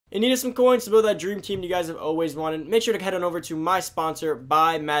And needed some coins to build that dream team you guys have always wanted. Make sure to head on over to my sponsor,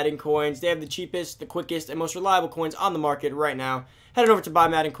 Buy Madden Coins. They have the cheapest, the quickest, and most reliable coins on the market right now. Head on over to Buy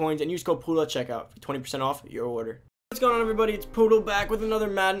Madden Coins and use code Poodle at checkout for 20% off your order. What's going on, everybody? It's Poodle back with another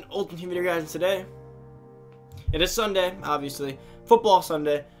Madden Ultimate Team video, guys. And today, it is Sunday, obviously. Football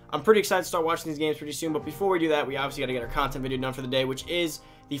Sunday. I'm pretty excited to start watching these games pretty soon, but before we do that, we obviously got to get our content video done for the day, which is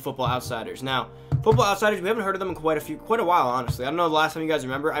the Football Outsiders. Now, Football Outsiders, we haven't heard of them in quite a while, honestly. I don't know the last time you guys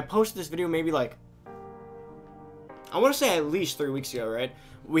remember. I posted this video maybe like, I want to say at least 3 weeks ago, right?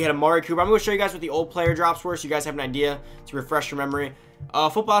 We had a Mari Cooper. I'm going to show you guys what the old player drops were so you guys have an idea to refresh your memory.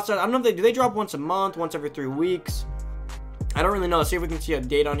 Football Outsiders, I don't know if do they drop once a month, once every 3 weeks? I don't really know. Let's see if we can see a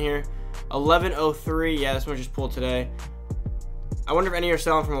date on here. 11/03. Yeah, this one just pulled today. I wonder if any are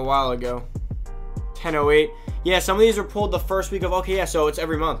selling from a while ago. 10/08. Yeah, some of these were pulled the first week of, okay, yeah, so it's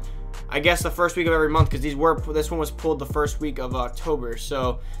every month. I guess the first week of every month, because this one was pulled the first week of October,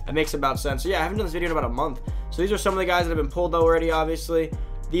 so that makes about sense. So yeah, I haven't done this video in about a month. So these are some of the guys that have been pulled already, obviously.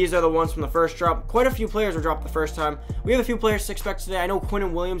 These are the ones from the first drop. Quite a few players were dropped the first time. We have a few players to expect today. I know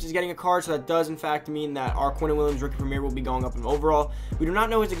Quinnen Williams is getting a card, so that does in fact mean that our Quinnen Williams rookie premier will be going up in overall. We do not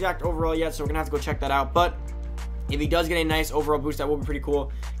know his exact overall yet, so we're gonna have to go check that out. But if he does get a nice overall boost, that will be pretty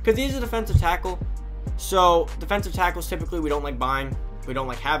cool. Because he's a defensive tackle. So defensive tackles typically we don't like buying, we don't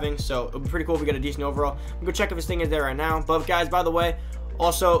like having, so it would be pretty cool if we get a decent overall. We'll go check if his thing is there right now. But guys, by the way,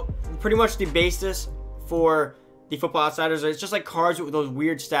 also pretty much the basis for the Football Outsiders, it's just like cards with those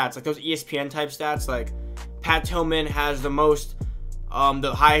weird stats, like those ESPN type stats. Like Pat Tillman has the most,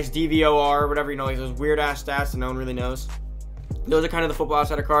 the highest DVOR, whatever, you know, like those weird ass stats that no one really knows. Those are kind of the Football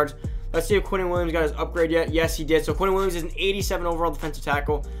Outsider cards. Let's see if Quinnen Williams got his upgrade yet. Yes, he did. So Quinnen Williams is an 87 overall defensive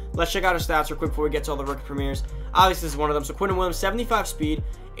tackle. Let's check out his stats real quick before we get to all the rookie premieres. Obviously, this is one of them. So Quinnen Williams, 75 speed,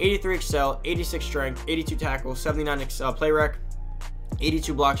 83 excel, 86 strength, 82 tackles, 79 play rec,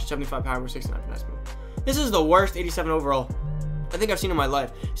 82 blocks, 75 power, 69 finesse move. This is the worst 87 overall I think I've seen in my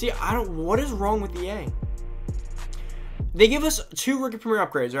life. See, what is wrong with EA? They give us 2 rookie premier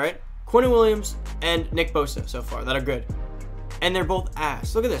upgrades, right? Quinnen Williams and Nick Bosa so far that are good. And they're both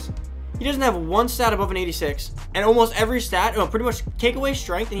ass. Look at this. He doesn't have one stat above an 86, and almost every stat, no, pretty much take away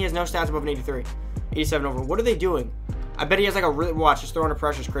strength, and he has no stats above an 83. 87 overall. What are they doing? I bet he has like a really, watch, just throwing under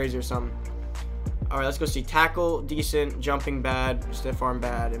pressure is crazy or something. All right, let's go see. Tackle, decent. Jumping, bad. Stiff arm,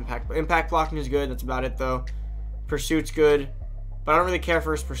 bad. Impact blocking is good. That's about it, though. Pursuit's good, but I don't really care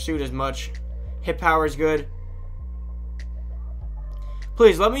for his pursuit as much. Hit power is good.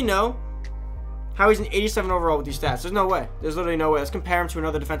 Please, let me know how he's an 87 overall with these stats. There's no way. There's literally no way. Let's compare him to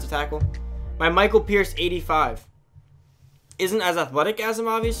another defensive tackle. My Michael Pierce, 85. Isn't as athletic as him,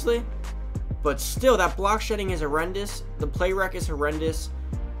 obviously, but still, that block shedding is horrendous. The play rec is horrendous.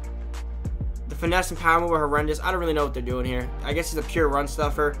 The finesse and power move are horrendous. I don't really know what they're doing here. I guess he's a pure run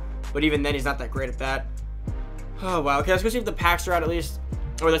stuffer, but even then, he's not that great at that. Oh, wow. Okay, let's go see if the packs are out at least.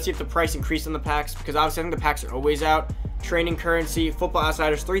 Or let's see if the price increased on the packs, because obviously I think the packs are always out. Training currency, Football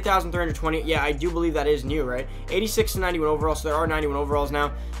Outsiders, 3,320. Yeah, I do believe that is new, right? 86 to 91 overall, so there are 91 overalls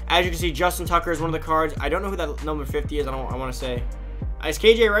now. As you can see, Justin Tucker is one of the cards. I don't know who that number 50 is. I want to say. Is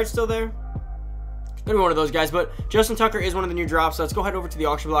KJ Wright still there? Gonna be one of those guys, but Justin Tucker is one of the new drops. So let's go head over to the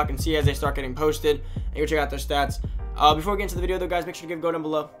auction block and see as they start getting posted and go check out their stats. Before we get into the video, though, guys, make sure to go down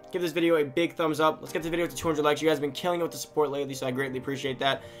below. Give this video a big thumbs up. Let's get this video to 200 likes. You guys have been killing it with the support lately, so I greatly appreciate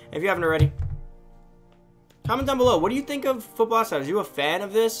that. And if you haven't already, comment down below. What do you think of Football Outsiders? Are you a fan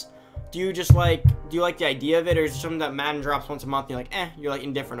of this? Do you like the idea of it, or is it something that Madden drops once a month and you're like, you're like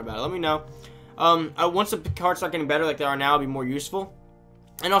indifferent about it? Let me know. Once the cards start getting better like they are now, it'll be more useful.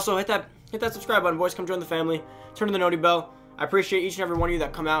 And also hit that subscribe button, boys. Come join the family. Turn on the noti bell. I appreciate each and every one of you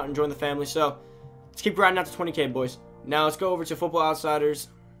that come out and join the family. So let's keep grinding out to 20K, boys. Now let's go over to Football Outsiders,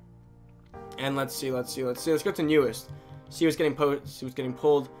 and let's go to newest. See what's getting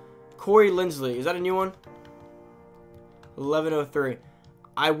pulled. Corey Linsley, is that a new one? 11/03.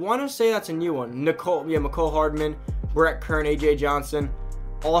 I want to say that's a new one. Mecole Hardman, Brett Kern, AJ Johnson,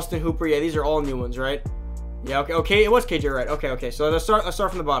 Austin Hooper. Yeah, these are all new ones, right? Yeah, okay. It was KJ Wright. Okay. So let's start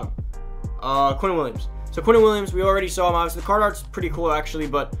from the bottom. Quinnen Williams. So Quinnen Williams, we already saw him. Obviously, the card art's pretty cool actually,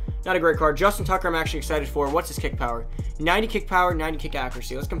 but not a great card. Justin Tucker, I'm actually excited for. What's his kick power? 90 kick power, 90 kick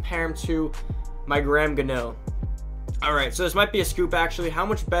accuracy. Let's compare him to my Graham Gano. All right, so this might be a scoop actually. How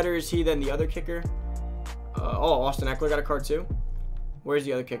much better is he than the other kicker? Oh, Austin Eckler got a card too. Where's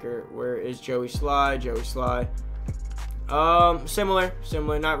the other kicker? Where is Joey Sly? Similar.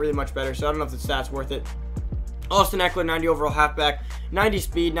 Not really much better. So I don't know if the stats worth it. Austin Eckler, 90 overall halfback, 90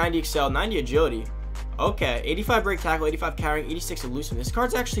 speed, 90 excel, 90 agility. Okay, 85 break tackle, 85 carrying, 86 elusive. This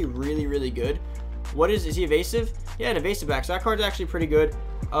card's actually really, really good. What is he evasive? Yeah, an evasive back. So that card's actually pretty good.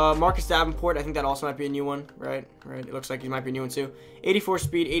 Marcus Davenport, I think that also might be a new one, right? Right. It looks like he might be a new one too. 84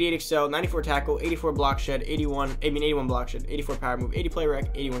 speed, 88 excel, 94 tackle, 84 block shed, 81 block shed, 84 power move, 80 play rec,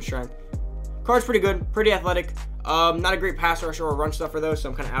 81 strength. Card's pretty good, pretty athletic. Not a great pass rusher or run stuffer though, so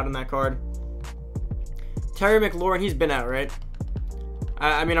I'm kind of out on that card. Terry McLaurin, he's been out, right?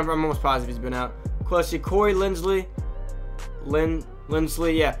 I mean, I'm almost positive he's been out. Let's see, Corey Lindsley,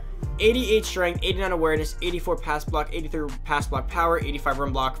 yeah. 88 strength, 89 awareness, 84 pass block, 83 pass block power, 85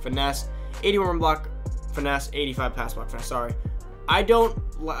 run block finesse, 81 run block finesse, 85 pass block finesse. Sorry, I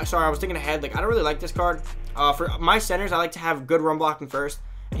was thinking ahead. Like, I don't really like this card. For my centers, I like to have good run blocking first,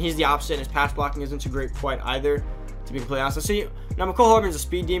 and he's the opposite. And his pass blocking isn't too great quite either, to be completely honest. Let's see. Now, Mecole Hardman's a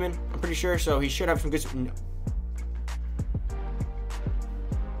speed demon, I'm pretty sure, so he should have some good.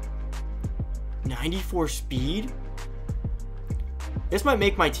 94 speed. This might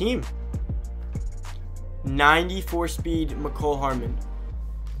make my team. 94 speed Mecole Hardman.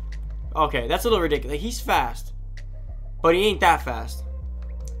 Okay, that's a little ridiculous. He's fast, but he ain't that fast.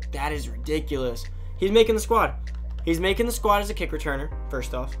 That is ridiculous. He's making the squad. He's making the squad as a kick returner,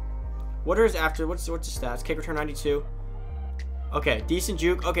 first off. What are his after? What's his stats? Kick return 92. Okay, decent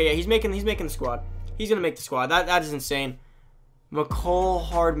juke. Okay, yeah, he's making the squad. He's gonna make the squad. That is insane. Mecole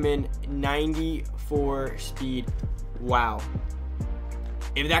Hardman, 94 speed. Wow.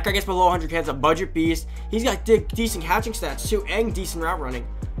 If that guy gets below 100K, it's a budget beast. He's got decent catching stats too, and decent route running.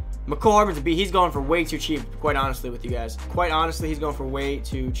 Mecole Hardman's a beast. He's going for way too cheap, quite honestly, with you guys. Quite honestly, he's going for way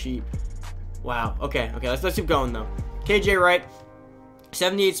too cheap. Wow. Okay. Let's keep going though. KJ Wright,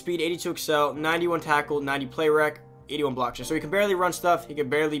 78 speed, 82 excel, 91 tackle, 90 play rec, 81 block shot. So he can barely run stuff. He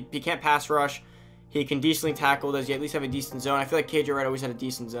can't pass rush. He can decently tackle. Does he at least have a decent zone? I feel like KJ Wright always had a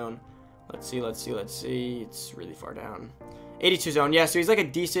decent zone. Let's see. It's really far down. 82 zone. Yeah, so he's like a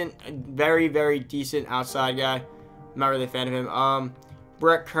decent, very, very decent outside guy. I'm not really a fan of him.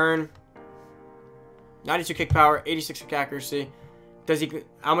 Brett Kern, 92 kick power, 86 kick accuracy.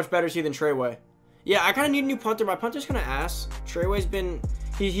 How much better is he than Treyway? Yeah, I kind of need a new punter. My punter's kind of ass. Treyway's been,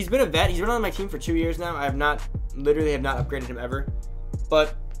 he's been a vet. He's been on my team for 2 years now. Literally have not upgraded him ever.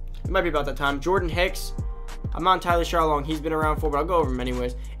 But it might be about that time. Jordan Hicks, I'm not entirely sure how long he's been around for, but I'll go over him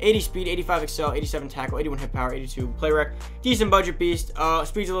anyways. 80 speed, 85 excel, 87 tackle, 81 hit power, 82 play rec. Decent budget beast.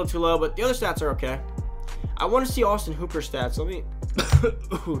 Speed's a little too low, but the other stats are okay. I want to see Austin Hooper's stats. Let me,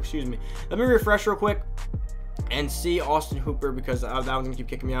 excuse me. Let me refresh real quick and see Austin Hooper, because that one's going to keep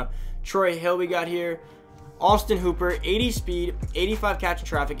kicking me out. Troy Hill we got here. Austin Hooper, 80 speed, 85 catching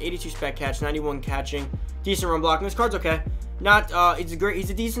traffic, 82 spec catch, 91 catching. Decent run blocking. This card's okay. He's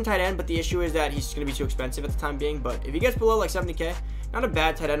a decent tight end, but the issue is that he's going to be too expensive at the time being. But if he gets below like 70K, not a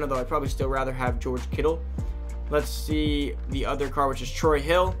bad tight end, although I'd probably still rather have George Kittle. Let's see the other card, which is Troy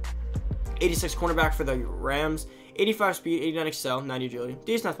Hill, 86 cornerback for the Rams, 85 speed, 89 excel, 90 agility,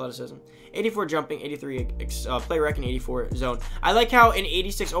 decent athleticism, 84 jumping, 83 play rec, and 84 zone. I like how an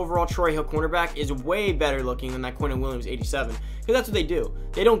 86 overall Troy Hill cornerback is way better looking than that Quentin Williams 87, because that's what they do.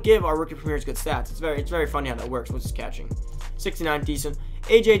 They don't give our rookie premiers good stats. It's very funny how that works. What's his catching? 69, decent.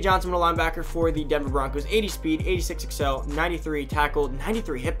 AJ Johnson, middle linebacker for the Denver Broncos, 80 speed, 86 excel, 93 tackle,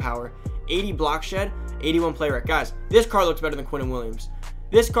 93 hit power, 80 block shed, 81 play rec. Guys, this card looks better than Quentin Williams.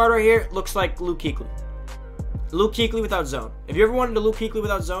 This card right here looks like Luke Kuechly. Luke Kuechly without zone. If you ever wanted a Luke Kuechly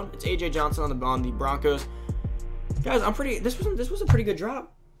without zone, it's AJ Johnson on the Broncos. Guys, this was a pretty good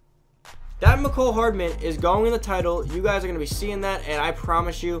drop. That Mecole Hardman is going in the title. You guys are going to be seeing that, and I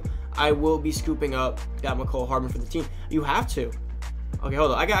promise you, I will be scooping up that Mecole Hardman for the team. You have to. Okay,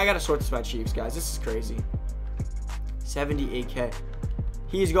 hold on. I got to sort this by Chiefs, guys. This is crazy. 78K.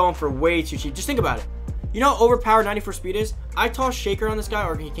 He's going for way too cheap. Just think about it. You know how overpowered 94 speed is? I toss Shaker on this guy,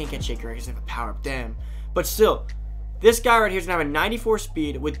 or he can't get Shaker. He doesn't have a power up. Damn. But still, this guy right here is going to have a 94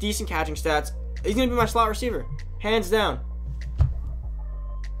 speed with decent catching stats. He's going to be my slot receiver. Hands down.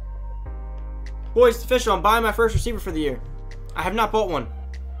 Boys, it's official. I'm buying my first receiver for the year. I have not bought one.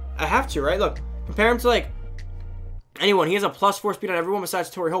 I have to, right? Look, compare him to, like, anyone. He has a +4 speed on everyone besides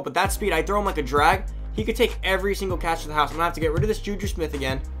Torry Holt. But that speed, I throw him like a drag. He could take every single catch to the house. I'm going to have to get rid of this Juju Smith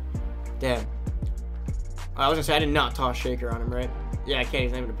again. Damn. I was going to say, I did not toss Shaker on him, right? Yeah, I can't.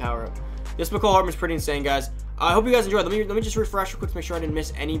 He's not even a power up. This Mecole Hardman's pretty insane, guys. I hope you guys enjoyed. Let me just refresh real quick to make sure I didn't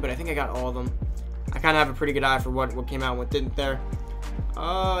miss any, but I think I got all of them. I kind of have a pretty good eye for what came out and what didn't there.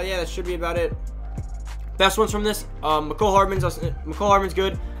 Yeah, that should be about it. Best ones from this, Mecole Hardman's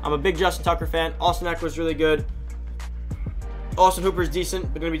good. I'm a big Justin Tucker fan. Austin Eckler's really good. Austin Hooper's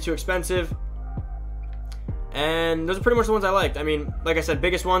decent, but going to be too expensive. And those are pretty much the ones I liked. I mean, like I said,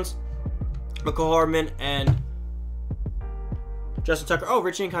 biggest ones, Mecole Hardman and Justin Tucker. Oh,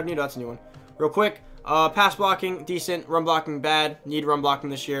 Richie Incognito, that's a new one. real quick. Pass blocking, decent. Run blocking, bad. Need run blocking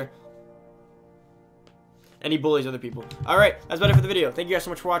this year. And he bullies other people. Alright, that's about it for the video. Thank you guys so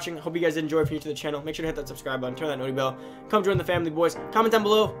much for watching. Hope you guys did enjoy. If you're new to the channel, make sure to hit that subscribe button, turn that noty bell. Come join the family, boys. Comment down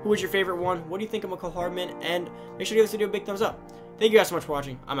below who was your favorite one. What do you think of Mecole Hardman? And make sure to give this video a big thumbs up. Thank you guys so much for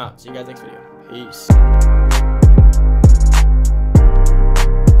watching. I'm out. See you guys next video. Peace.